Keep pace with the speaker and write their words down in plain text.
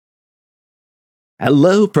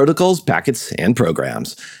Hello, protocols, packets, and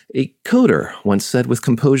programs. A coder once said with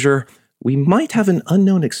composure, "We might have an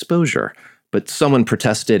unknown exposure," but someone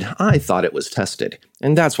protested, "I thought it was tested,"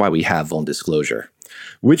 and that's why we have vuln disclosure.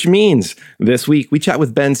 Which means, this week, we chat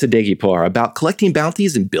with Ben Sadeghipour about collecting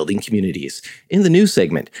bounties and building communities. In the news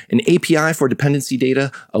segment, an API for dependency data,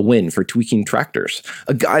 a win for tweaking tractors,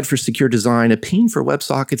 a guide for secure design, a pain for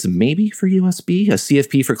WebSockets, maybe for USB, a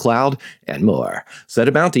CFP for cloud, and more. Set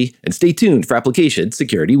a bounty, and stay tuned for Application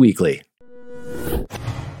Security Weekly.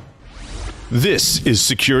 This is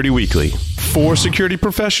Security Weekly, for security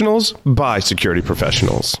professionals, by security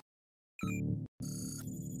professionals.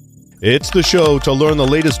 It's the show to learn the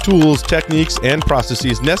latest tools, techniques, and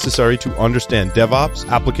processes necessary to understand DevOps,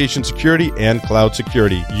 application security, and cloud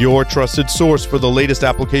security. Your trusted source for the latest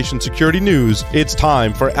application security news. It's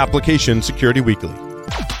time for Application Security Weekly.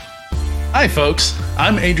 Hi folks,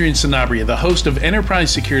 I'm Adrian Sanabria, the host of Enterprise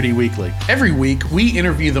Security Weekly. Every week, we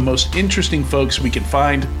interview the most interesting folks we can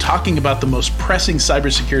find, talking about the most pressing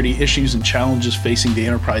cybersecurity issues and challenges facing the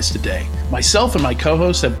enterprise today. Myself and my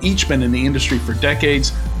co-hosts have each been in the industry for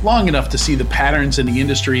decades, long enough to see the patterns in the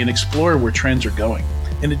industry and explore where trends are going.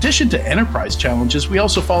 In addition to enterprise challenges, we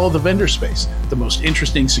also follow the vendor space, the most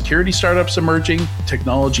interesting security startups emerging,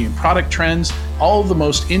 technology and product trends, all of the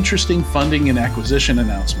most interesting funding and acquisition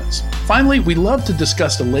announcements. Finally, we love to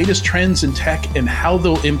discuss the latest trends in tech and how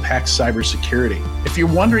they'll impact cybersecurity. If you're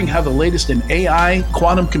wondering how the latest in AI,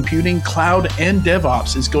 quantum computing, cloud, and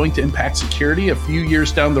DevOps is going to impact security a few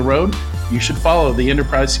years down the road, you should follow the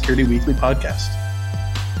Enterprise Security Weekly podcast.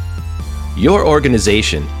 Your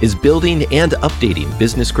organization is building and updating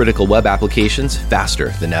business-critical web applications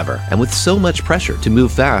faster than ever. And with so much pressure to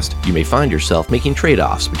move fast, you may find yourself making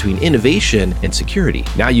trade-offs between innovation and security.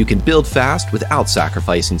 Now you can build fast without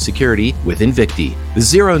sacrificing security with Invicti, the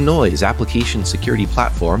zero-noise application security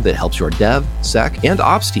platform that helps your dev, sec, and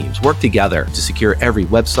ops teams work together to secure every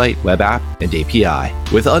website, web app, and API.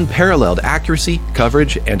 With unparalleled accuracy,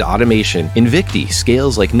 coverage, and automation, Invicti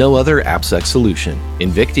scales like no other AppSec solution.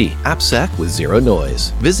 Invicti, AppSec with zero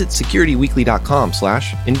noise. Visit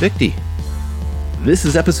securityweekly.com/Invicti. This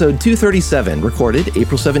is episode 237, recorded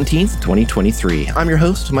April 17th, 2023. I'm your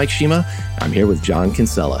host, Mike Shima. I'm here with John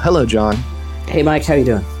Kinsella. Hello, John. Hey, Mike. How you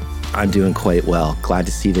doing? I'm doing quite well. Glad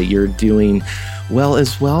to see that you're doing well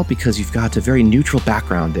as well, because you've got a very neutral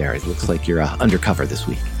background there. It looks like you're undercover this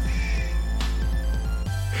week.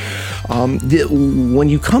 When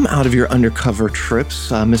you come out of your undercover trips,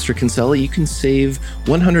 Mr. Kinsella, you can save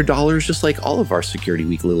 $100, just like all of our Security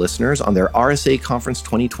Weekly listeners, on their RSA Conference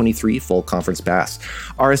 2023 full conference pass.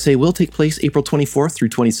 RSA will take place April 24th through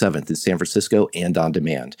 27th in San Francisco and on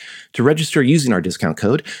demand. To register using our discount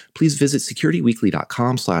code, please visit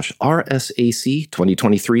securityweekly.com/RSAC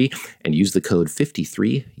 2023 and use the code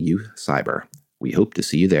 53UCyber. We hope to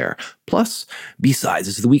see you there. Plus, besides,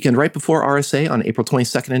 it's the weekend right before RSA on April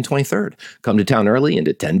 22nd and 23rd. Come to town early and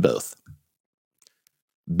attend both.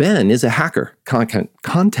 Ben is a hacker, content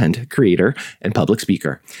creator, and public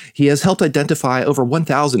speaker. He has helped identify over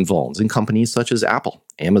 1,000 vulns in companies such as Apple,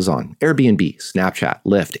 Amazon, Airbnb, Snapchat,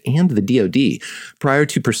 Lyft, and the DoD. Prior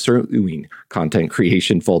to pursuing content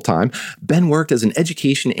creation full-time, Ben worked as an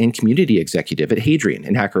education and community executive at Hadrian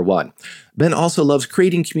and HackerOne. Ben also loves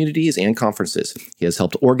creating communities and conferences. He has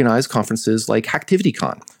helped organize conferences like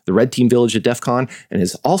HacktivityCon, the Red Team Village at DEF CON, and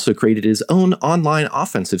has also created his own online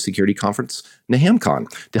offensive security conference, NahamCon,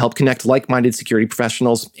 to help connect like-minded security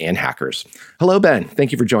professionals and hackers. Hello, Ben.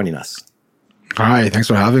 Thank you for joining us. Hi, thanks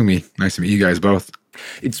for having me. Nice to meet you guys both.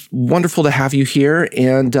 It's wonderful to have you here,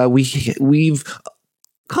 and we've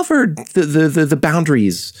covered the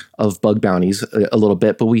boundaries of bug bounties a little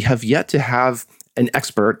bit, but we have yet to have an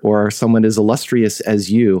expert or someone as illustrious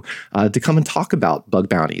as you to come and talk about bug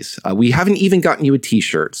bounties. We haven't even gotten you a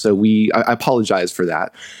T-shirt, so I apologize for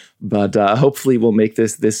that. But hopefully we'll make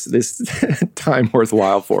this time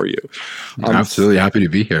worthwhile for you. Absolutely happy to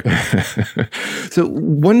be here. So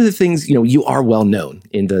one of the things, you are well known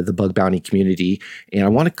in the bug bounty community, and I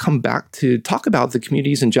want to come back to talk about the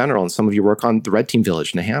communities in general and some of your work on the Red Team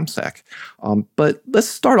Village and NahamSec. But let's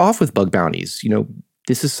start off with bug bounties.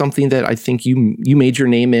 This is something that I think you made your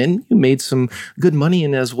name in. You made some good money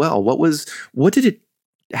in as well. What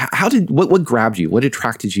grabbed you? What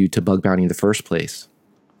attracted you to bug bounty in the first place?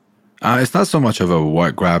 It's not so much of a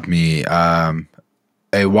what grabbed me. A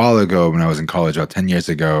while ago, when I was in college, about 10 years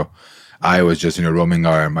ago, I was just, roaming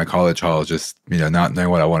my college halls, just, not knowing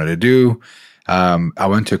what I wanted to do. I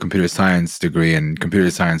went to a computer science degree, and computer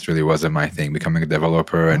science really wasn't my thing. Becoming a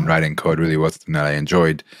developer and writing code really wasn't something that I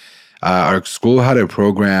enjoyed. Our school had a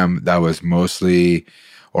program that was mostly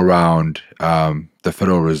around the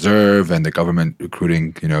Federal Reserve and the government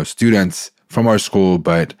recruiting, students from our school.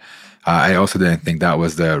 But I also didn't think that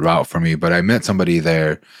was the route for me. But I met somebody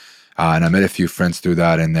there, and I met a few friends through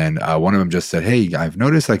that. And then one of them just said, "Hey, I've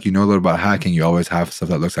noticed like you know a little about hacking. You always have stuff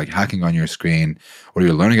that looks like hacking on your screen, or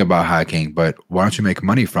you're learning about hacking. But why don't you make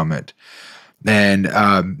money from it?" And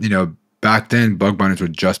back then, bug bounties were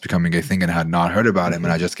just becoming a thing, and I had not heard about him.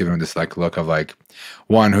 And I just gave him this like look of like,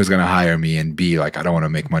 one, who's going to hire me, and B, like I don't want to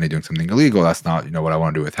make money doing something illegal. That's not what I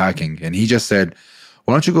want to do with hacking. And he just said,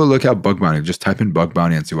 "Why don't you go look at bug bounty? Just type in bug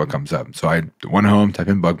bounty and see what comes up." So I went home, typed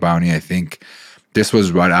in bug bounty. I think this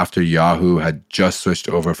was right after Yahoo had just switched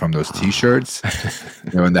over from those T-shirts,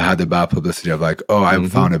 and they had the bad publicity of like, "Oh, I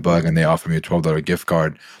found a bug," and they offered me a $12 gift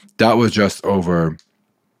card. That was just over.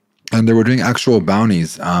 And they were doing actual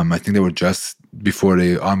bounties. I think they were just before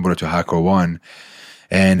they onboarded to HackerOne.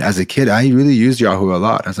 And as a kid, I really used Yahoo a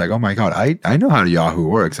lot. I was like, oh my God, I know how Yahoo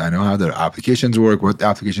works. I know how their applications work, what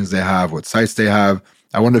applications they have, what sites they have.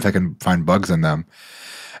 I wonder if I can find bugs in them.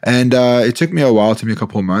 And it took me a while, a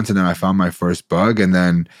couple of months, and then I found my first bug. And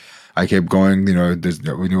then I kept going, there's,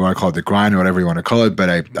 you want to call it the grind or whatever you want to call it, but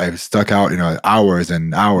I stuck out, hours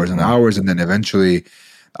and hours and hours. And then eventually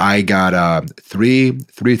I got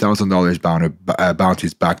 $3,000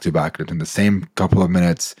 bounties back to back in the same couple of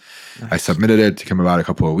minutes. Nice. I submitted it. It took him about a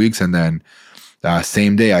couple of weeks, and then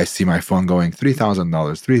same day I see my phone going $3,000,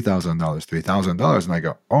 $3,000, $3,000, and I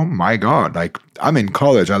go, oh my God! Like I'm in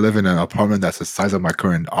college. I live in an apartment that's the size of my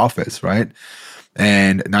current office, right?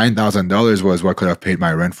 And $9,000 was what could have paid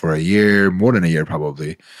my rent for a year, more than a year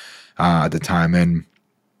probably at the time, and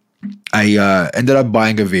I ended up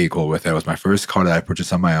buying a vehicle with it. It was my first car that I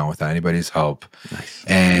purchased on my own without anybody's help. Nice.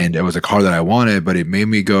 And it was a car that I wanted, but it made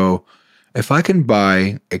me go, if I can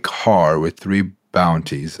buy a car with 3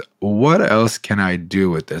 bounties, what else can I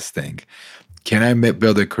do with this thing? Can I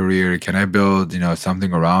build a career? Can I build,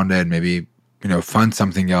 something around it? Maybe, fund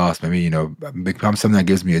something else. Maybe, become something that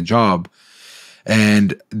gives me a job.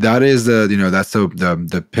 And that is that's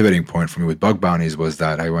the pivoting point for me with bug bounties was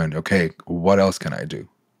that I went, okay, what else can I do?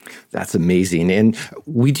 That's amazing. And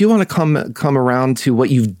we do want to come around to what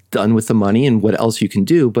you've done with the money and what else you can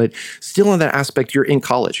do. But still on that aspect, you're in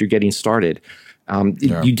college, you're getting started.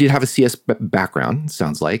 You did have a CS background,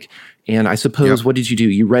 sounds like. And I suppose, What did you do?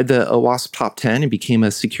 You read the OWASP top 10 and became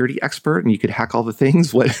a security expert and you could hack all the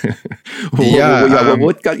things? What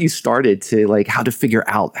got you started to like how to figure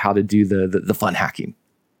out how to do the fun hacking?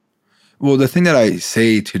 Well, the thing that I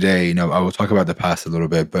say today, I will talk about the past a little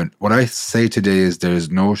bit, but what I say today is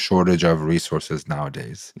there's no shortage of resources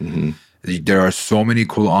nowadays. Mm-hmm. There are so many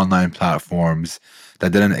cool online platforms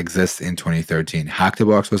that didn't exist in 2013. Hack the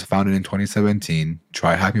Box was founded in 2017.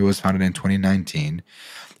 Try Hack Me was founded in 2019.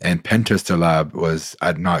 And Pentester Lab was,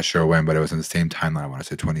 I'm not sure when, but it was in the same timeline. I want to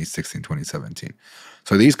say 2016, 2017.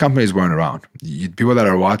 So these companies weren't around. People that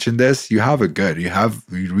are watching this, you have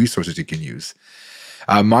resources you can use.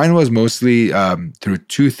 Mine was mostly through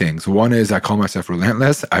 2 things. One is I call myself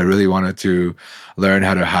relentless. I really wanted to learn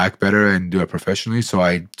how to hack better and do it professionally. So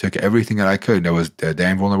I took everything that I could. There was the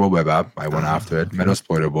damn vulnerable web app. I went after it.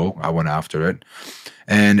 Metasploitable. I went after it.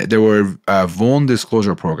 And there were vuln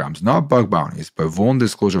disclosure programs, not bug bounties, but vuln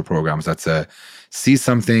disclosure programs. That's see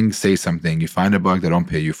something, say something. You find a bug, they don't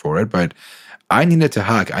pay you for it. But I needed to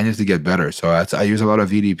hack. I needed to get better. So I use a lot of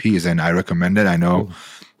VDPs, and I recommend it. I know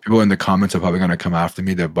people in the comments are probably going to come after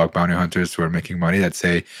me, the bug bounty hunters who are making money, that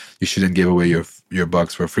say you shouldn't give away your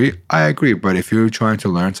bugs for free. I agree. But if you're trying to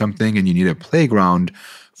learn something and you need a playground,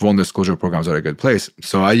 vuln disclosure programs are a good place.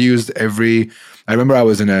 So I used I remember I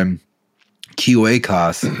was in a QA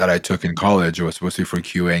class that I took in college. It was supposed to be for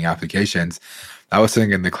QAing applications. I was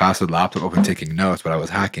sitting in the class with laptop open taking notes, but I was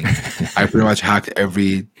hacking. I pretty much hacked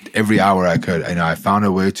every hour I could. I found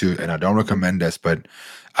a way to, and I don't recommend this, but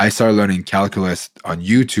I started learning calculus on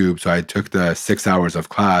YouTube. So I took the 6 hours of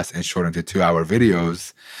class and shortened to 2-hour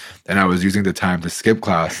videos. And I was using the time to skip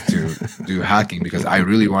class to do hacking because I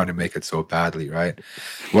really wanted to make it so badly, right?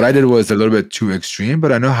 What I did was a little bit too extreme,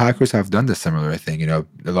 but I know hackers have done this similar thing. A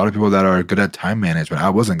lot of people that are good at time management. I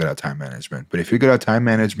wasn't good at time management. But if you're good at time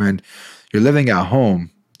management, you're living at home,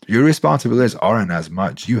 your responsibilities aren't as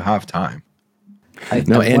much. You have time. I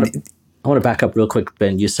want to back up real quick,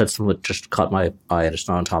 Ben. You said something that just caught my eye. It's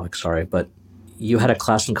not on topic, sorry. But you had a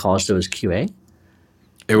class in college that was QA?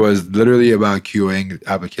 It was literally about QAing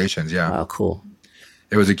applications, yeah. Wow, cool.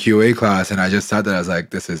 It was a QA class, and I just sat there. I was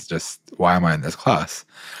like, this is just, why am I in this class?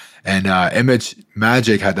 And Image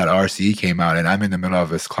Magic had that RCE came out, and I'm in the middle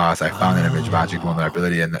of this class. I found an Image Magic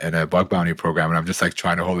vulnerability in a bug bounty program, and I'm just like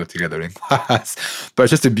trying to hold it together in class. But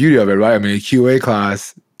it's just the beauty of it, right? I mean, a QA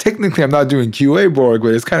class, technically I'm not doing QA Borg,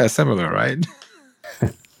 but it's kind of similar, right?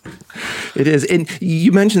 It is. And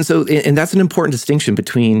you mentioned, and that's an important distinction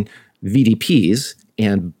between VDPs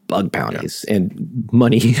and bug bounties, and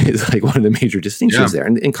money is like one of the major distinctions there,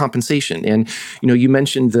 and compensation. And you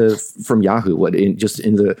mentioned from Yahoo, in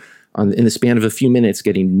the span of a few minutes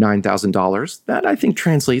getting $9,000. That I think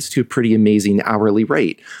translates to a pretty amazing hourly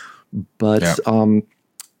rate. But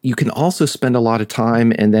you can also spend a lot of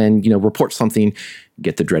time and then report something,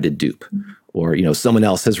 get the dreaded dupe, or someone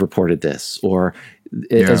else has reported this, or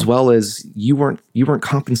as well as you weren't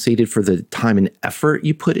compensated for the time and effort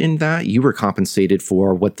you put in that. You were compensated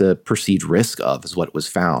for what the perceived risk of is what was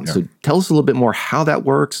found. So tell us a little bit more how that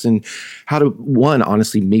works, and how to, one,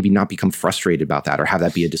 honestly, maybe not become frustrated about that or have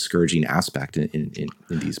that be a discouraging aspect in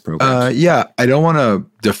these programs. I don't want to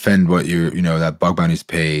defend what that bug bounties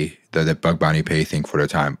pay, the bug bounty pay thing for the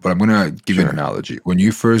time, but I'm going to give you an analogy. When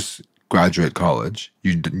you first graduate college,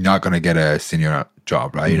 you're not going to get a senior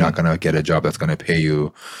job, right? Mm-hmm. You're not going to get a job that's going to pay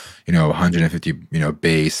you, 150,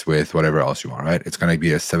 base with whatever else you want, right? It's going to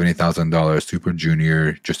be a $70,000 super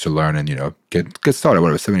junior just to learn and, get started,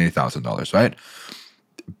 whatever, $70,000, right?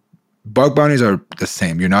 Bug bounties are the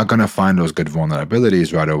same. You're not going to find those good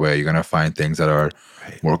vulnerabilities right away. You're going to find things that are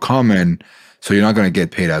more common. So you're not going to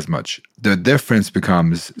get paid as much. The difference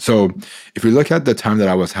becomes, so if you look at the time that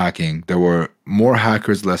I was hacking, there were more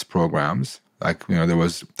hackers, less programs. Like, there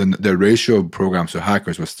was, the ratio of programs to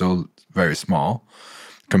hackers was still very small.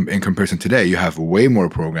 In comparison today, you have way more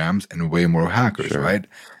programs and way more hackers, right?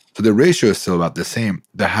 So the ratio is still about the same.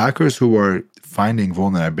 The hackers who were finding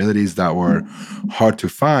vulnerabilities that were hard to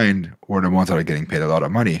find were the ones that are getting paid a lot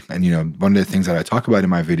of money. And, one of the things that I talk about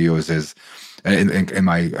in my videos is,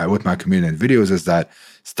 with my community and videos, is that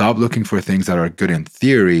stop looking for things that are good in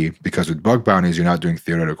theory, because with bug bounties, you're not doing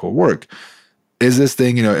theoretical work. Is this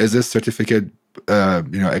thing, is this certificate,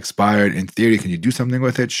 expired in theory? Can you do something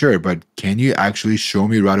with it? Sure. But can you actually show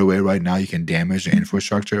me right away, right now, you can damage the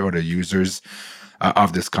infrastructure or the users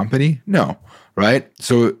of this company? No. Right.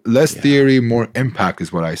 So less theory, more impact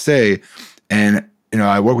is what I say. And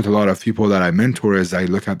I work with a lot of people that I mentor. As I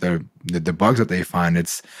look at the bugs that they find,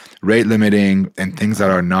 it's rate limiting and things that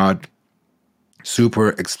are not super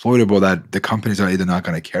exploitable that the companies are either not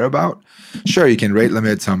going to care about. Sure, you can rate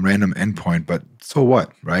limit some random endpoint, but so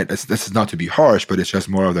what, right? This is not to be harsh, but it's just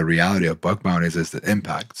more of the reality of bug bounties is the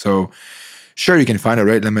impact. So sure, you can find a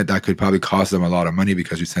rate limit that could probably cost them a lot of money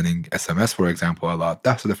because you're sending SMS, for example, a lot.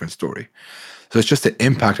 That's a different story. So it's just the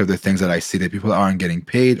impact of the things that I see that people aren't getting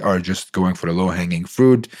paid, are just going for the low-hanging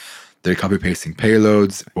fruit. They're copy-pasting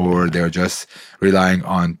payloads, or they're just relying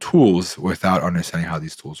on tools without understanding how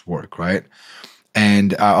these tools work, right?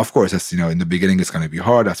 And of course, that's, in the beginning, it's going to be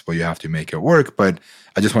hard. That's why you have to make it work. But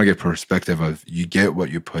I just want to get perspective of, you get what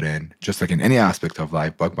you put in, just like in any aspect of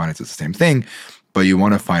life. Bug bounties is the same thing, but you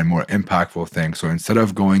want to find more impactful things. So instead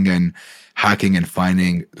of going and hacking and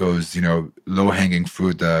finding those, low-hanging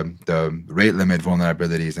fruit, the rate limit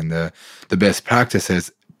vulnerabilities and the best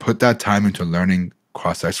practices, put that time into learning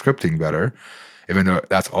cross-site scripting better, even though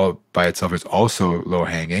that's all by itself is also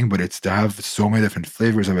low-hanging, but it's to have so many different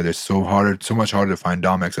flavors of it. It's so much harder to find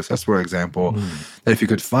DOM XSS, for example, that if you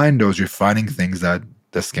could find those, you're finding things that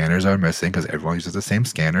the scanners are missing because everyone uses the same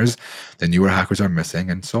scanners, the newer hackers are missing,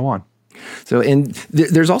 and so on. So, and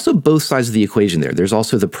there's also both sides of the equation there. There's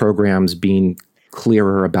also the programs being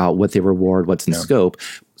clearer about what they reward, what's in scope.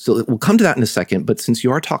 So we'll come to that in a second. But since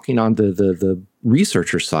you are talking on the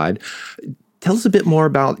researcher side, tell us a bit more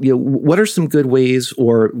about, what are some good ways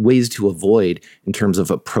or ways to avoid in terms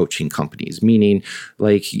of approaching companies? Meaning,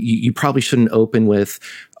 like, you probably shouldn't open with,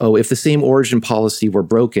 if the same origin policy were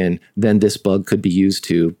broken, then this bug could be used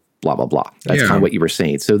to blah, blah, blah. That's kind of what you were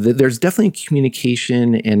saying. So there's definitely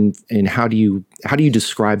communication and how do you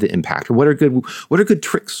describe the impact? Or what are good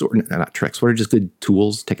tricks, or not tricks, what are just good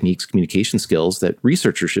tools, techniques, communication skills that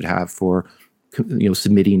researchers should have for,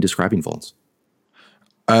 submitting, describing vulns?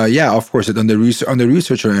 Of course. On the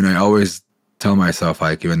researcher end, I always tell myself,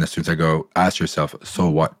 like, even the students, I go, ask yourself, so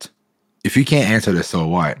what? If you can't answer the so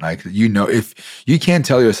what, like, if you can't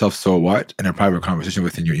tell yourself so what in a private conversation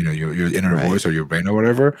within your inner voice or your brain or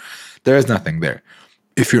whatever, there is nothing there.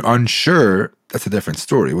 If you're unsure, that's a different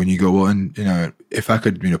story. When you go, well, and if I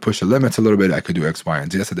could push the limits a little bit, I could do X, Y,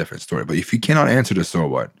 and Z. That's a different story. But if you cannot answer the so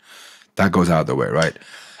what, that goes out of the way, right?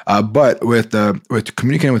 But with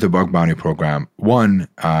communicating with the bug bounty program, one,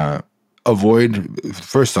 avoid,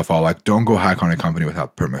 first of all, like, don't go hack on a company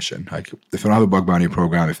without permission. Like, if you don't have a bug bounty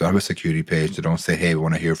program, if you don't have a security page, they don't say, hey, we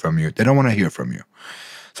want to hear from you. They don't want to hear from you.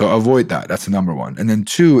 So avoid that. That's the number one. And then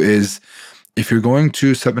two is, if you're going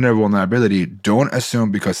to submit a vulnerability, don't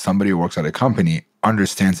assume because somebody who works at a company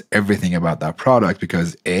understands everything about that product,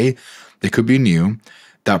 because A, they could be new.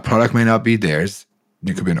 That product may not be theirs.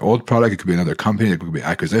 It could be an old product. It could be another company. It could be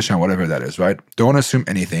acquisition, whatever that is, right? Don't assume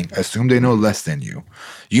anything. Assume they know less than you.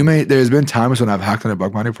 There's been times when I've hacked on a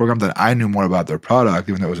bug bounty program that I knew more about their product,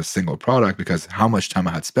 even though it was a single product, because how much time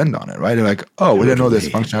I had spent on it, right? They're like, oh, we didn't know this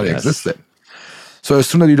functionality existed. So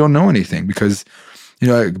assume that you don't know anything, because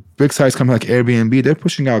a big size company like Airbnb, they're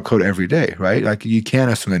pushing out code every day, right? Like, you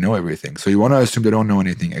can't assume they know everything. So you want to assume they don't know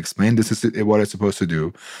anything. Explain, this is what it's supposed to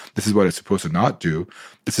do. This is what it's supposed to not do.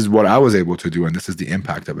 This is what I was able to do, and this is the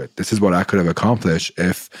impact of it. This is what I could have accomplished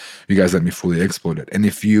if you guys let me fully exploit it. And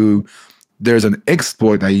if there's an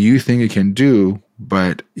exploit that you think you can do,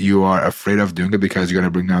 but you are afraid of doing it because you're going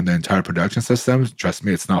to bring down the entire production system, trust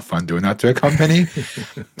me, it's not fun doing that to a company.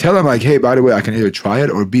 Tell them, like, hey, by the way, I can either try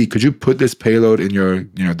it, or B, could you put this payload in your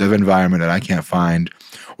dev environment that I can't find,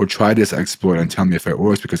 or try this exploit and tell me if it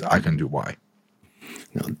works, because I can do Y.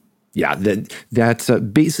 Yeah, that's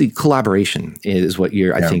basically collaboration is what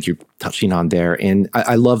I think you're touching on there. And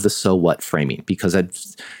I love the so what framing, because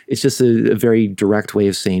it's just a very direct way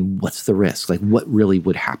of saying, what's the risk? Like, what really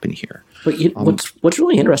would happen here? But what's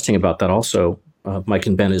really interesting about that also, Mike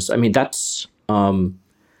and Ben, is, I mean, that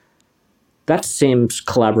same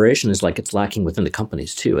collaboration is like, it's lacking within the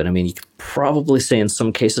companies too. And I mean, you could probably say in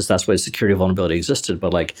some cases that's why security vulnerability existed.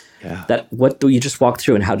 But like what do you just walk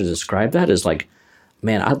through and how to describe that is like,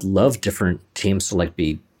 man, I'd love different teams to like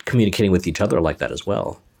be communicating with each other like that as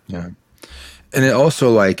well. Yeah. And it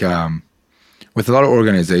also, like, with a lot of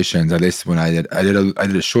organizations, at least when I did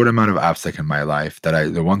a short amount of AppSec in my life,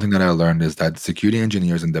 the one thing that I learned is that security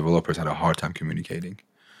engineers and developers had a hard time communicating.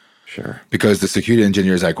 Sure. Because the security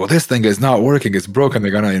engineer is like, well, this thing is not working, it's broken, they're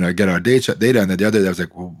gonna get our data, and then the other day I was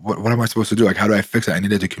like, well, what am I supposed to do? Like, how do I fix it? I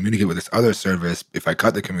needed to communicate with this other service. If I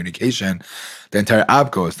cut the communication, the entire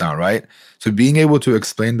app goes down, right? So being able to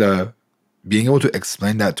explain that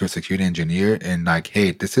to a security engineer and like,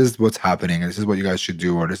 hey, this is what's happening, and this is what you guys should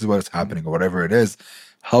do, or this is what's happening, or whatever it is,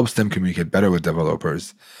 helps them communicate better with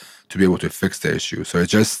developers to be able to fix the issue. So it's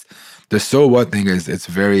just, the so what thing is,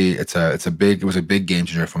 it was a big game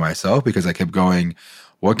changer for myself, because I kept going,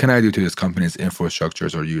 what can I do to this company's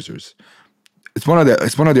infrastructures or users? It's one of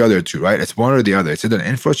the other two, right? It's one or the other. It's either an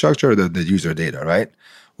infrastructure or the user data, right?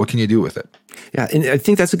 What can you do with it? Yeah, and I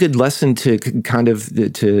think that's a good lesson to kind of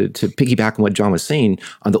to piggyback on what John was saying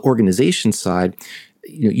on the organization side.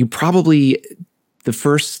 You probably, the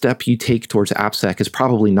first step you take towards AppSec is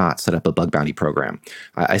probably not set up a bug bounty program.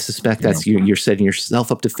 I suspect that's you're setting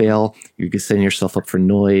yourself up to fail. You're setting yourself up for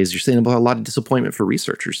noise. You're setting up a lot of disappointment for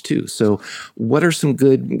researchers too. So, what are some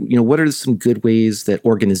good ways that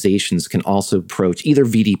organizations can also approach either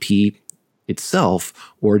VDP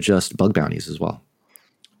itself or just bug bounties as well?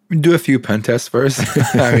 Do a few pen tests first.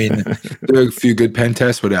 I mean, do a few good pen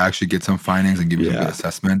tests where they actually get some findings and give you a good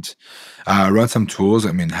assessment. Run some tools.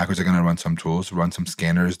 I mean, hackers are going to run some tools, run some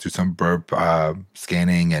scanners, do some burp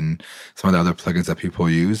scanning and some of the other plugins that people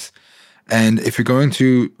use. And if you're going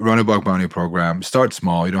to run a bug bounty program, start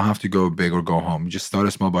small. You don't have to go big or go home. You just start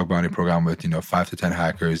a small bug bounty program with 5 to 10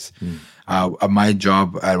 hackers. My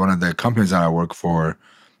job at one of the companies that I work for,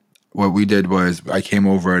 what we did was I came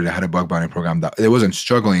over and had a bug bounty program that it wasn't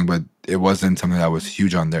struggling, but it wasn't something that was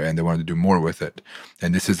huge on there, and they wanted to do more with it.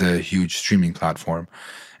 And this is a huge streaming platform.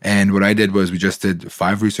 And what I did was we just did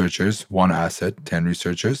 5 researchers, 1 asset, 10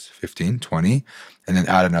 researchers, 15, 20, and then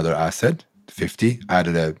add another asset, 50,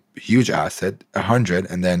 added a huge asset, 100.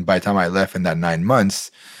 And then by the time I left in that 9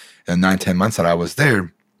 months, 10 months that I was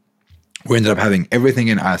there, we ended up having everything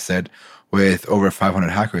in asset with over 500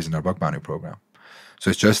 hackers in our bug bounty program. So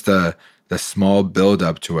it's just the small build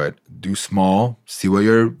up to it. Do small, see what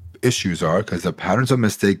your issues are, because the patterns of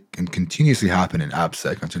mistake can continuously happen in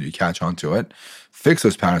AppSec until you catch on to it. Fix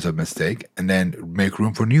those patterns of mistake, and then make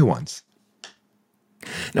room for new ones.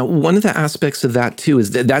 Now, one of the aspects of that too is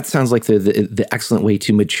that sounds like the excellent way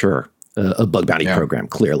to mature a bug bounty program,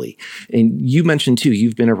 clearly. And you mentioned too,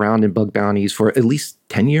 you've been around in bug bounties for at least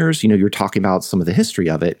 10 years. You're talking about some of the history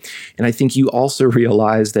of it. And I think you also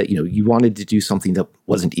realized that, you wanted to do something that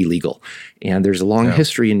wasn't illegal. And there's a long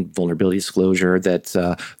history in vulnerability disclosure that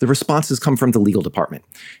the responses come from the legal department.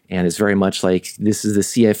 And it's very much like, this is the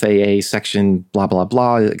CFAA section, blah, blah,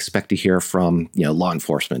 blah. Expect to hear from, law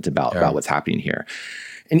enforcement about what's happening here.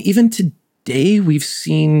 And even today, we've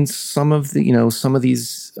seen some of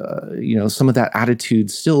that attitude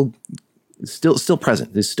still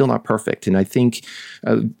present. It's still not perfect. And I think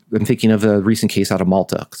I'm thinking of a recent case out of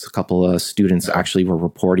Malta. A couple of students actually were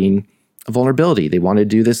reporting a vulnerability. They wanted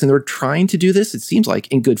to do this, and they were trying to do this, it seems like,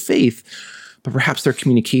 in good faith, but perhaps their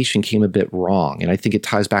communication came a bit wrong. And I think it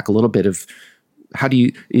ties back a little bit of how do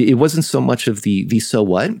you, it wasn't so much of the so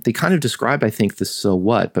what. They kind of described, I think, the so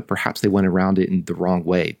what, but perhaps they went around it in the wrong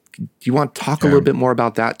way. Do you want to talk a little bit more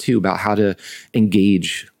about that too, about how to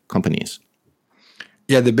engage companies?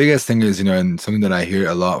 Yeah, the biggest thing is, and something that I hear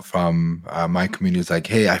a lot from my community is like,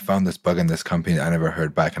 hey, I found this bug in this company. I never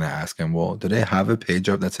heard back. And I ask them, well, do they have a page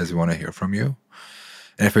up that says we want to hear from you?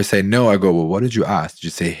 And if I say no, I go, well, what did you ask? Did you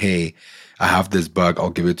say, hey, I have this bug, I'll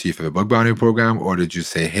give it to you for the bug bounty program? Or did you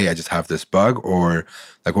say, hey, I just have this bug? Or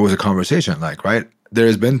like, what was the conversation like, right?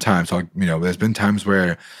 There's been times, there's been times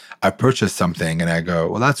where I purchased something and I go,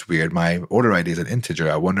 well, that's weird. My order ID is an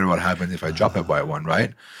integer. I wonder what happens if I drop it by one,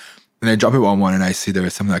 right? And I drop it on one and I see there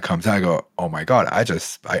is something that comes out. I go, oh my God,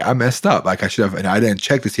 I messed up. Like I should have, and I didn't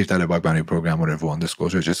check to see if that had a bug bounty program, whatever, on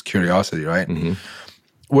disclosure, just curiosity, right? Mm-hmm.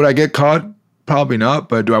 Would I get caught? Probably not,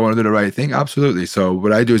 but do I want to do the right thing? Absolutely. So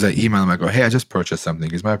what I do is I email them. I go, hey, I just purchased something.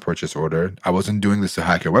 Here's my purchase order. I wasn't doing this to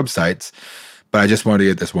hack your websites, but I just wanted to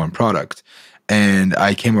get this one product. And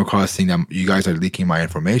I came across seeing that you guys are leaking my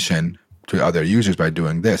information to other users by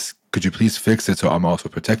doing this. Could you please fix it so I'm also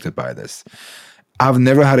protected by this? I've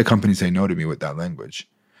never had a company say no to me with that language.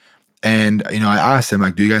 And, I asked them,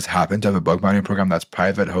 like, do you guys happen to have a bug bounty program that's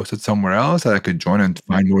private, hosted somewhere else that I could join and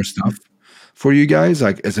find more stuff for you guys?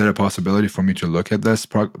 Like, is it a possibility for me to look at this,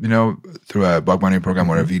 through a bug bounty program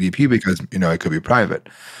or a VDP? Because, it could be private.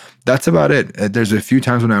 That's about it. There's a few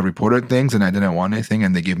times when I reported things and I didn't want anything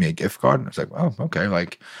and they gave me a gift card. I was like, oh, okay,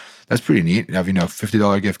 like, that's pretty neat. You have,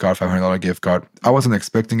 $50 gift card, $500 gift card. I wasn't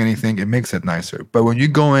expecting anything. It makes it nicer. But when you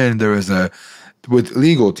go in, with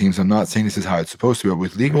legal teams, I'm not saying this is how it's supposed to be, but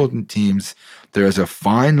with legal teams, there is a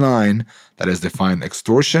fine line that is defined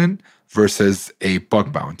extortion versus a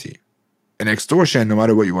bug bounty. An extortion, no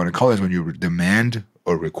matter what you want to call it, is when you demand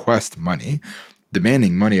or request money.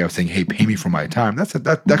 Demanding money of saying, hey, pay me for my time.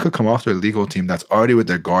 That could come off to a legal team that's already with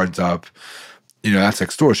their guards up. That's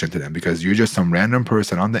extortion to them because you're just some random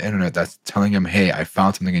person on the internet that's telling them, hey, I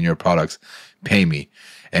found something in your products, pay me.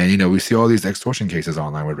 And, we see all these extortion cases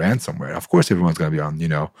online with ransomware. Of course, everyone's going to be on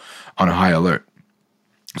a high alert.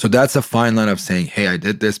 So that's a fine line of saying, hey, I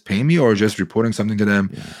did this, pay me, or just reporting something to them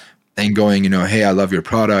and going, hey, I love your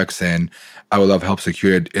products and I would love help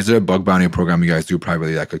secure it. Is there a bug bounty program you guys do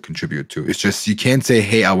privately that could contribute to? It's just, you can't say,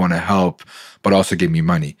 hey, I want to help, but also give me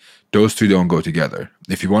money. Those two don't go together.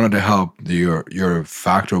 If you wanted to help, your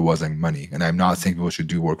factor wasn't money. And I'm not saying people should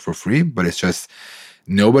do work for free, but it's just,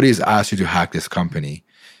 nobody's asked you to hack this company,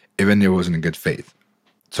 even if it wasn't in good faith.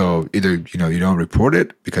 So either, you don't report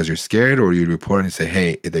it because you're scared, or you report it and say,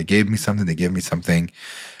 hey, if they gave me something, they give me something.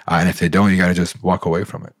 And if they don't, you got to just walk away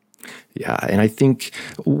from it. Yeah. And I think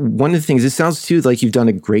one of the things, it sounds too like you've done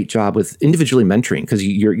a great job with individually mentoring, because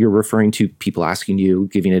you're referring to people asking you,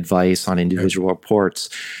 giving advice on individual reports.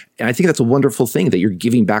 And I think that's a wonderful thing that you're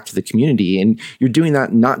giving back to the community. And you're doing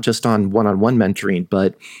that not just on one-on-one mentoring,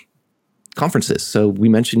 but conferences. So we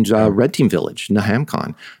mentioned Red Team Village,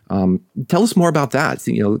 NahamCon. Tell us more about that.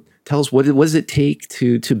 Tell us what does it take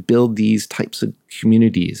to build these types of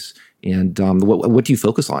communities, and what do you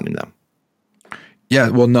focus on in them? Yeah,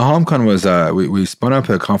 well, NahamCon was we spun up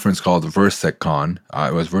a conference called VersaCon.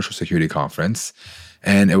 It was Virtual Security Conference,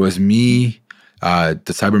 and it was me, the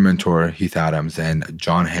cyber mentor Heath Adams, and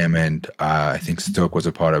John Hammond. I think Stoke was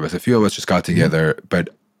a part of it. A few of us just got together, but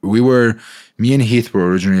me and Heath were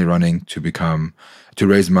originally running to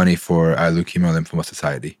raise money for Leukemia and Lymphoma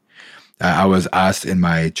Society. I was asked in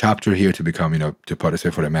my chapter here to become, to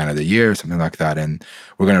participate for the Man of the Year, something like that, and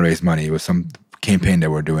we're going to raise money. It was some campaign that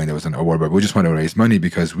we're doing. There was an award, but we just want to raise money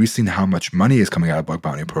because we've seen how much money is coming out of bug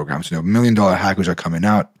bounty programs. $1 million hackers are coming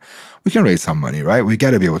out. We can raise some money, right? We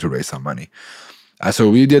got to be able to raise some money. So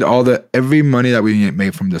we did every money that we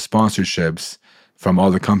made from the sponsorships from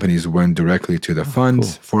all the companies went directly to the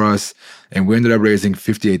funds for us, and we ended up raising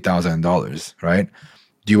 $58,000, right?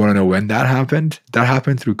 Do you want to know when that happened? That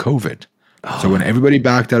happened through COVID. So when everybody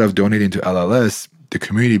backed out of donating to LLS, the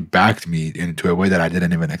community backed me into a way that I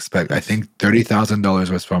didn't even expect. I think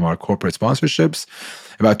 $30,000 was from our corporate sponsorships.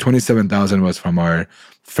 About $27,000 was from our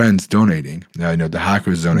friends donating. The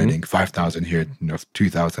hackers donating 5,000 here,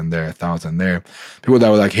 2,000 there, 1,000 there. People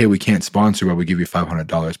that were like, hey, we can't sponsor, but we give you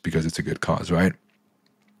 $500 because it's a good cause, right?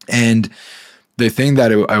 And the thing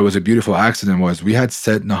that it was a beautiful accident was we had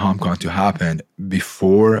set NahamCon to happen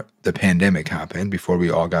before the pandemic happened, before we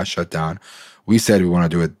all got shut down. We said we want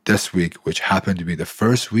to do it this week, which happened to be the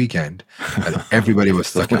first weekend that everybody was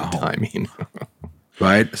stuck at home. Timing.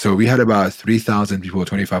 Right? So we had about 3,000 people,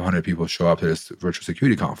 2,500 people show up to this virtual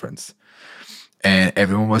security conference. And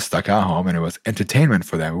everyone was stuck at home, and it was entertainment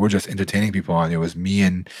for them. We were just entertaining people, and it was me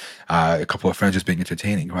and a couple of friends just being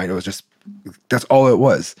entertaining, right? It was just, that's all it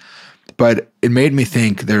was. But it made me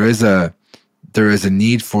think there is a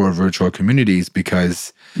need for virtual communities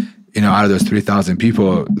because, out of those 3,000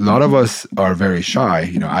 people, a lot of us are very shy.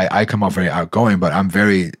 I come off very outgoing, but I'm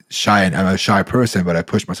very shy, and I'm a shy person, but I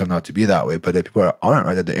push myself not to be that way. But the people aren't,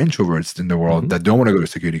 right? The introverts in the world that don't want to go to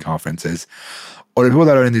security conferences, or the people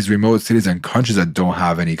that are in these remote cities and countries that don't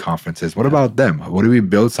have any conferences. What about them? What do we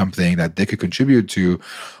build something that they could contribute to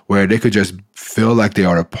where they could just feel like they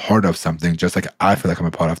are a part of something, just like I feel like I'm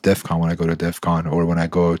a part of DEF CON when I go to DEF CON, or when I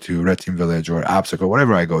go to Red Team Village or AppSec or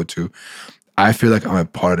whatever I go to. I feel like I'm a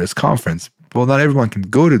part of this conference. Well, not everyone can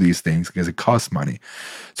go to these things because it costs money.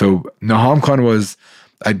 So NahamCon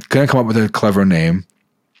I couldn't come up with a clever name.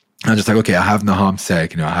 I'm just like, okay, I have Naham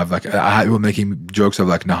Sec, I had people making jokes of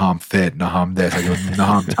like Naham Fit, Naham this, like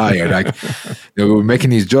Naham Tired. Like, we were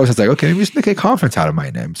making these jokes. It's like, okay, maybe just make a conference out of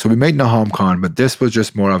my name. So we made NahamCon, but this was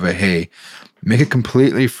just more of a, hey, make it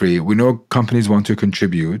completely free. We know companies want to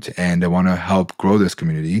contribute and they want to help grow this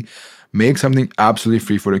community. Make something absolutely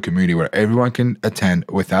free for the community where everyone can attend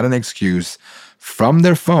without an excuse from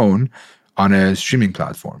their phone on a streaming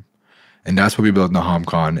platform. And that's what we built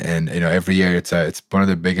NahamCon. And every year it's one of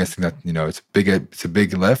the biggest things that it's a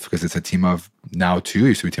big lift because it's a team of now two. It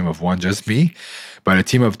used to be a team of one, just me, but a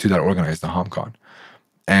team of two that organized NahamCon.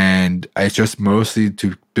 And it's just mostly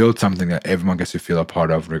to build something that everyone gets to feel a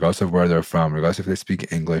part of, regardless of where they're from, regardless if they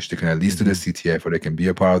speak English. They can at least do the CTF, or they can be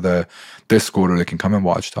a part of the Discord, or they can come and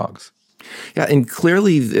watch talks. Yeah, and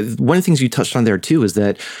clearly, one of the things you touched on there too is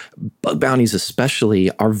that bug bounties,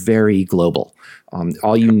 especially, are very global.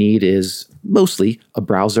 All you need is mostly a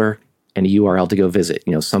browser and a URL to go visit.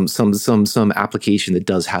 Some application that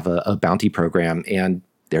does have a bounty program, and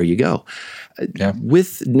there you go. Yeah.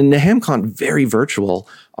 With NahamCon, very virtual.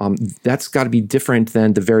 That's got to be different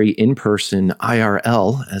than the very in-person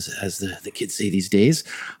IRL, as the kids say these days,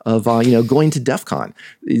 of going to DEF CON.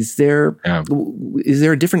 Is there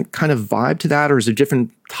a different kind of vibe to that, or is there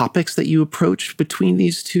different topics that you approach between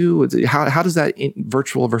these two? How does that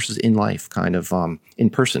virtual versus in life kind of in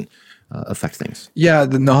person affect things? Yeah,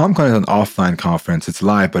 the NahamCon is an offline conference. It's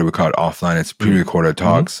live, but we call it offline. It's pre-recorded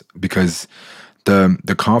talks because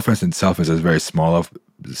the conference itself is a very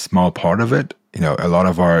small part of it. A lot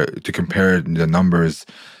of to compare the numbers,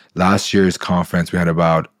 last year's conference, we had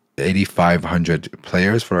about 8,500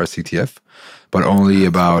 players for our CTF, but only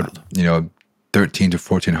about, 13 to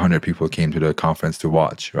 1,400 people came to the conference to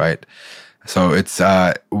watch, right? So it's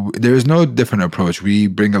there's no different approach. We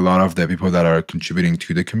bring a lot of the people that are contributing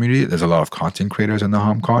to the community. There's a lot of content creators in the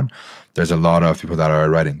NahamCon. There's a lot of people that are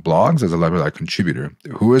writing blogs. There's a lot of people that are contributor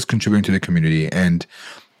who is contributing to the community. And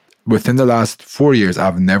within the last 4 years,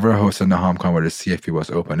 I've never hosted a NahamCon where the CFP was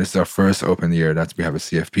open. This is our first open year that we have a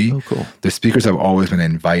CFP. Oh, cool. The speakers have always been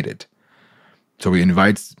invited. So we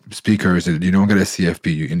invite speakers. You don't get a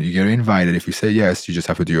CFP. You get invited. If you say yes, you just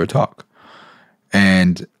have to do your talk.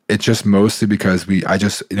 And it's just mostly because when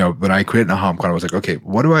I created NahamCon, I was like, okay,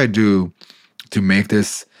 what do I do to make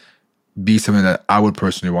this be something that I would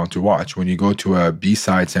personally want to watch? When you go to a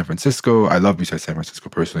B-side San Francisco, I love B-side San Francisco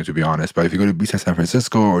personally, to be honest, but if you go to B-side San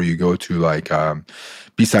Francisco, or you go to like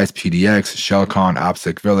B-sides PDX, ShellCon,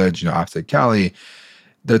 AppSec Village, AppSec Cali,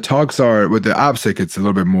 the talks are, with the AppSec, it's a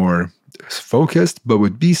little bit more focused, but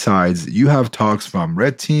with B-sides, you have talks from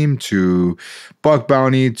Red Team to Bug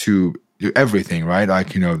Bounty to everything, right?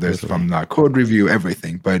 Like, there's from code review,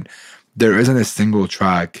 everything, but there isn't a single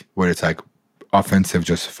track where it's like offensive,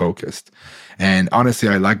 just focused. And honestly,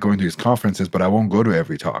 I like going to these conferences, but I won't go to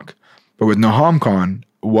every talk. But with NahamCon,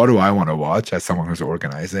 what do I want to watch as someone who's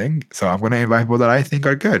organizing? So I'm going to invite people that I think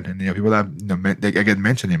are good. And people that they get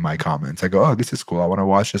mentioned in my comments. I go, oh, this is cool. I want to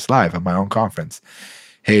watch this live at my own conference.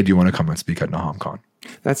 Hey, do you want to come and speak at NahamCon?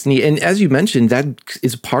 That's neat. And as you mentioned, that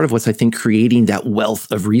is part of what's, I think, creating that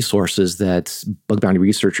wealth of resources that bug bounty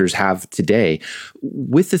researchers have today.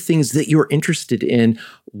 With the things that you're interested in,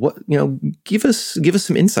 give us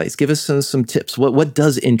some insights, give us some tips. What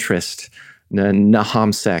does interest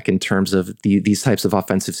NahamSec in terms of these types of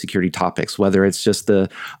offensive security topics, whether it's just a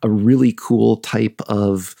really cool type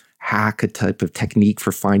of hack, a type of technique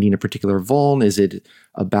for finding a particular vuln? Is it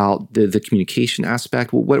about the communication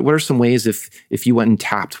aspect? What are some ways, if you went and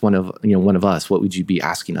tapped one of us, what would you be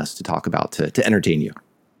asking us to talk about to entertain you?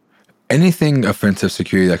 Anything offensive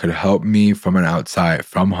security that could help me from an outside,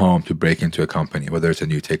 from home, to break into a company, whether it's a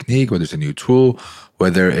new technique, whether it's a new tool,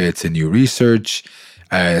 whether it's a new research,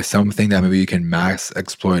 something that maybe you can mass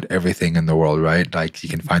exploit everything in the world, right? Like you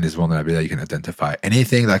can find this vulnerability that you can identify.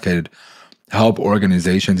 Anything that could help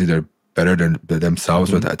organizations either better than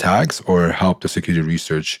themselves with attacks or help the security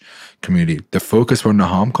research community. The focus for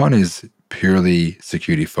NahamCon is purely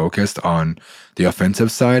security focused on the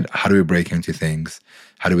offensive side. How do we break into things?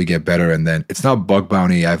 How do we get better? And then it's not bug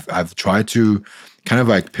bounty. I've tried to kind of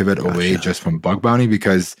like pivot away just from bug bounty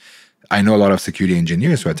because I know a lot of security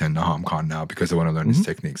engineers who attend NahamCon now because they want to learn these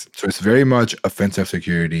techniques. So it's very much offensive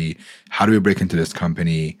security. How do we break into this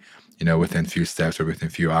company, within a few steps or within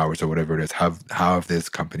a few hours or whatever it is? How have these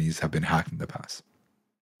companies have been hacked in the past?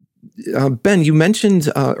 Ben, you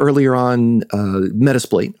mentioned earlier on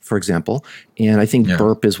Metasploit, for example, and I think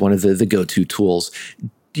Burp is one of the go-to tools.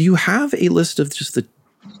 Do you have a list of just the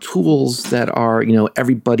tools that are,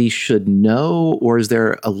 everybody should know, or is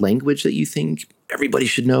there a language that you think everybody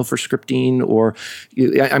should know for scripting? Or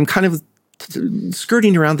I'm kind of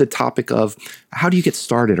skirting around the topic of how do you get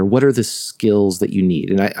started, or what are the skills that you need?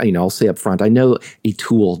 And I'll say up front, I know a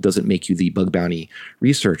tool doesn't make you the bug bounty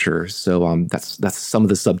researcher. So that's some of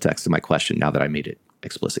the subtext of my question now that I made it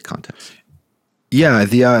explicit context. Yeah,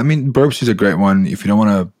 Burps is a great one. If you don't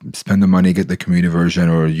want to spend the money, get the community version,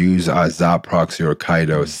 or use Zap Proxy or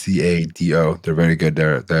Kaido, CADO. They're very good.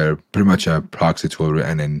 They're pretty much a proxy tool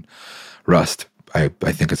written in Rust. I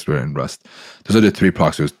think it's written in Rust. Those are the three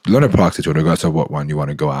proxies. Learn a proxy tool regardless of what one you want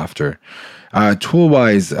to go after.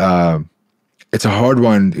 Tool-wise, it's a hard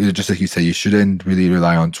one. Just like you say, you shouldn't really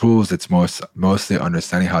rely on tools. It's mostly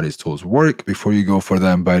understanding how these tools work before you go for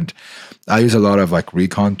them. But I use a lot of like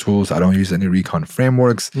recon tools. I don't use any recon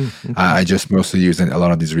frameworks. I just mostly use a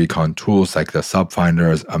lot of these recon tools like the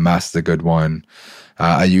Subfinders. Amass is a good one.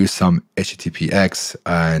 I use some HTTPX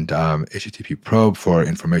and HTTP probe for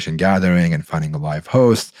information gathering and finding a live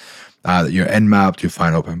host. Your Nmap to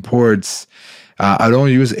find open ports. I don't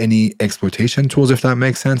use any exploitation tools, if that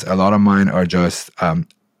makes sense. A lot of mine are just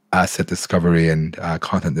asset discovery and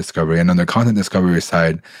content discovery. And on the content discovery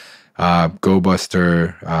side,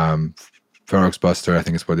 GoBuster, Ferox Buster, I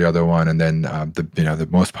think is for the other one. And then the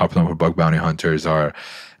most popular for bug bounty hunters are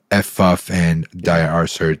FFuff and dir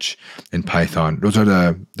search in Python. Those are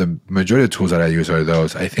the majority of tools that I use are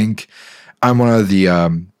those. I think I'm one of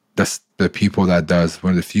the people that does,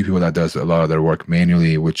 one of the few people that does a lot of their work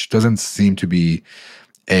manually, which doesn't seem to be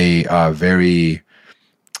a very,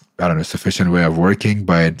 sufficient way of working,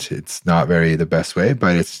 but it's not very the best way,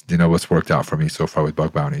 but it's, what's worked out for me so far with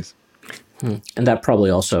bug bounties. And that probably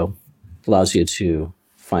also allows you to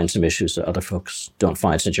find some issues that other folks don't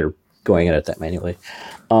find since you're going at it that manually.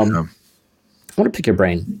 I want to pick your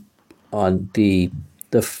brain on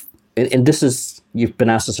and this is, you've been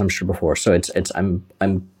asked this, I'm sure, before, so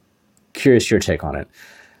I'm curious your take on it.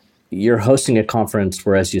 You're hosting a conference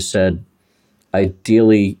where, as you said,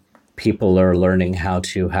 ideally people are learning how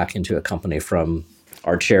to hack into a company from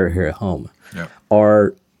our chair here at home. Yeah.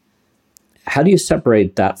 How do you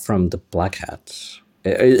separate that from the black hats?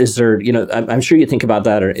 Is there, I'm sure you think about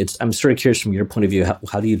that, or I'm sort of curious from your point of view,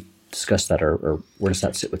 how do you discuss that, or where does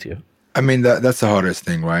that sit with you? That's the hardest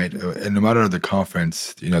thing, right? And no matter the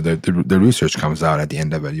conference, the research comes out at the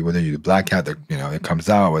end of it. Whether you do Black Hat, it comes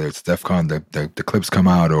out. Whether it's DEF CON, the clips come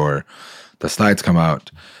out or the slides come out.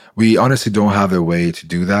 We honestly don't have a way to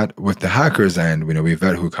do that with the hackers, and we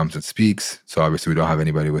vet who comes and speaks. So obviously we don't have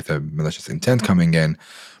anybody with a malicious intent coming in.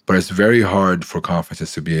 But it's very hard for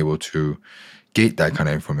conferences to be able to gate that kind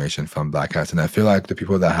of information from Black Hats. And I feel like the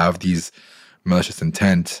people that have these malicious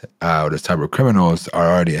intent or the cyber criminals are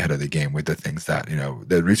already ahead of the game with the things that,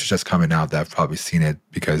 the research that's coming out that I've probably seen it,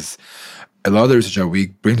 because a lot of the research that we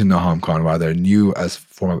bring to NahamCon, while they're new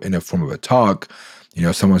in the form of a talk,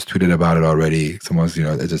 someone's tweeted about it already. Someone's,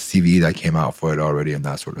 there's a CV that came out for it already and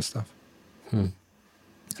that sort of stuff.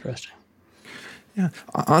 Interesting. Yeah.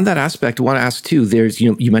 On that aspect, I want to ask too, there's,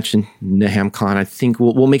 you mentioned NahamCon. I think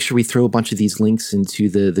we'll make sure we throw a bunch of these links into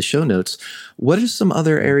the show notes. What are some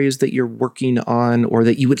other areas that you're working on or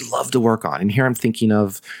that you would love to work on? And here I'm thinking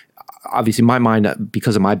of, obviously my mind,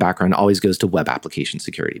 because of my background, always goes to web application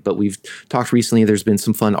security. But we've talked recently, there's been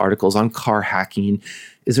some fun articles on car hacking.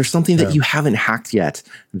 Is there something that you haven't hacked yet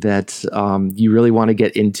that you really want to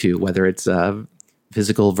get into, whether it's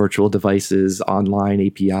physical, virtual devices, online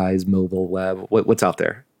APIs, mobile web? What's out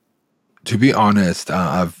there? To be honest,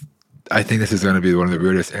 I think this is going to be one of the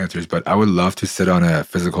weirdest answers, but I would love to sit on a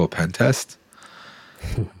physical pen test.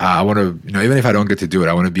 I want to, even if I don't get to do it,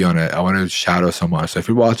 I want to be on it. I want to shadow someone. So if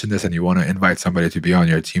you're watching this and you want to invite somebody to be on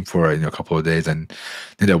your team for a couple of days and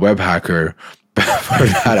need a web hacker for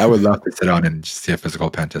that, I would love to sit on and just see a physical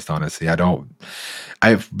pen test. Honestly,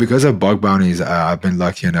 because of bug bounties, I've been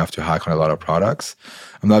lucky enough to hack on a lot of products.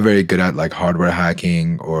 I'm not very good at like hardware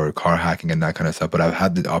hacking or car hacking and that kind of stuff, but I've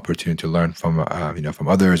had the opportunity to learn from from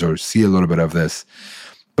others or see a little bit of this.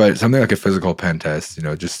 But something like a physical pen test,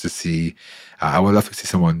 just to see, I would love to see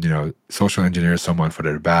someone, social engineer someone for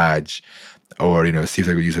their badge, or, see if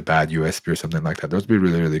they could use a bad USB or something like that. Those would be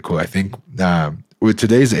really, really cool. I think with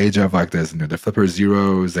today's age of like this, the flipper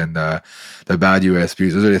zeros and the bad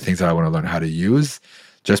USBs, those are the things that I want to learn how to use,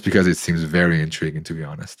 just because it seems very intriguing, to be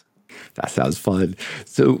honest. That sounds fun.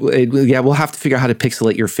 So we'll have to figure out how to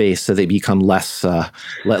pixelate your face so they become less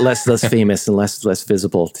famous and less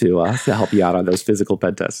visible to help you out on those physical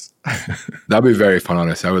pen tests. That'd be very fun,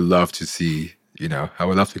 honestly. I would love to see, I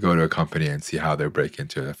would love to go to a company and see how they break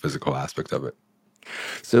into the physical aspect of it.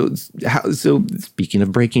 So speaking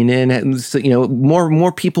of breaking in,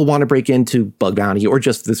 more people want to break into bug bounty or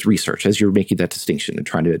just this research, as you're making that distinction and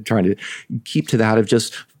trying to keep to that of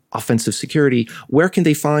just offensive security. Where can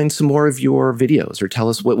they find some more of your videos, or tell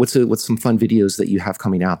us what's some fun videos that you have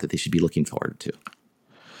coming out that they should be looking forward to?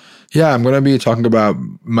 Yeah, I'm going to be talking about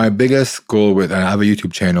my biggest goal with, and I have a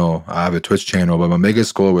YouTube channel, I have a Twitch channel, but my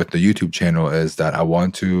biggest goal with the YouTube channel is that I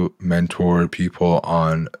want to mentor people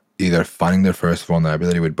on either finding their first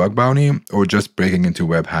vulnerability with bug bounty or just breaking into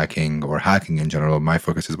web hacking or hacking in general. My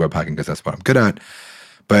focus is web hacking because that's what I'm good at.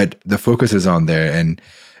 But the focus is on there, and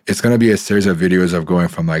it's going to be a series of videos of going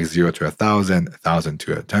from like 0 to 1,000, 1,000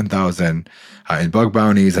 to 10,000 in bug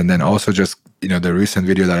bounties. And then also just, the recent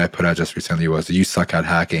video that I put out just recently was "You Suck at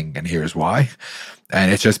Hacking and Here's Why."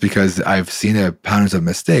 And it's just because I've seen patterns of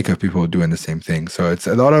mistake of people doing the same thing. So it's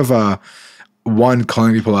a lot of, one,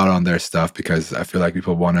 calling people out on their stuff, because I feel like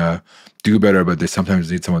people want to do better, but they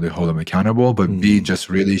sometimes need someone to hold them accountable. But B, just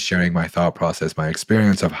really sharing my thought process, my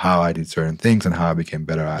experience of how I did certain things and how I became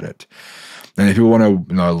better at it. And if people want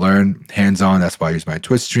to learn hands-on, that's why I use my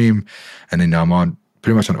Twitch stream. And then I'm on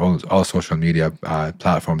pretty much on all social media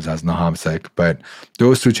platforms as Nahamsek. But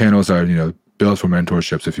those two channels are, built for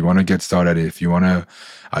mentorships. If you want to get started, if you're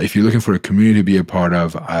looking for a community to be a part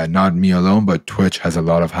of, not me alone, but Twitch has a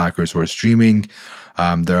lot of hackers who are streaming.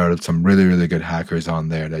 There are some really, really good hackers on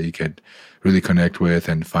there that you could really connect with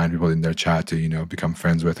and find people in their chat to, become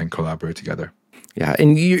friends with and collaborate together. Yeah,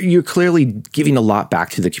 and you're clearly giving a lot back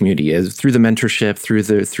to the community through the mentorship, through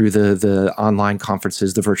the online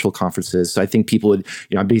conferences, the virtual conferences. So I think people would,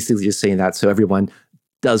 I'm basically just saying that so everyone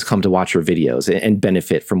does come to watch your videos and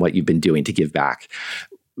benefit from what you've been doing to give back.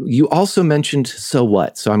 You also mentioned "so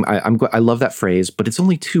what." So I love that phrase, but it's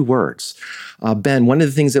only 2 words. Ben, one of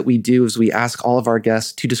the things that we do is we ask all of our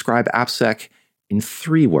guests to describe AppSec in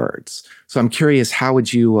 3 words. So I'm curious, how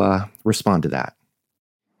would you respond to that?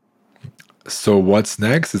 So what's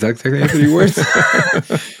next? Is that technically 3 words?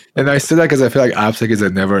 And I say that because I feel like AppSec is a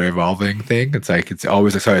never evolving thing. It's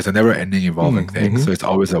a never ending evolving thing. So it's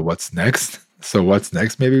always a what's next. So what's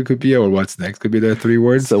next maybe it could be, or what's next could be the 3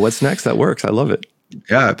 words. So what's next? That works. I love it.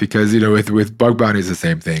 Yeah, because, with bug bounty is the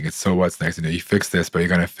same thing. It's so what's next? You fix this, but you're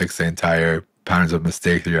going to fix the entire patterns of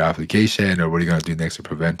mistake through your application, or what are you going to do next to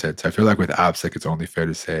prevent it? So I feel like with AppSec, it's only fair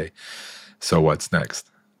to say, so what's next?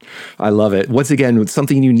 I love it. Once again,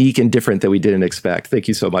 something unique and different that we didn't expect. Thank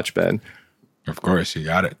you so much, Ben. Of course, you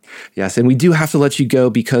got it. Yes, and we do have to let you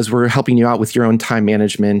go because we're helping you out with your own time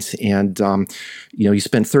management. And you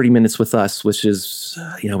spent 30 minutes with us, which is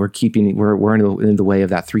we're in the way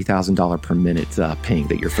of that $3,000 per minute ping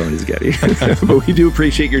that your phone is getting. But we do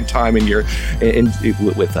appreciate your time and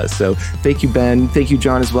with us. So thank you, Ben. Thank you,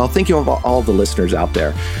 John, as well. Thank you all the listeners out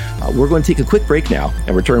there. We're going to take a quick break now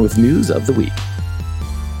and return with news of the week.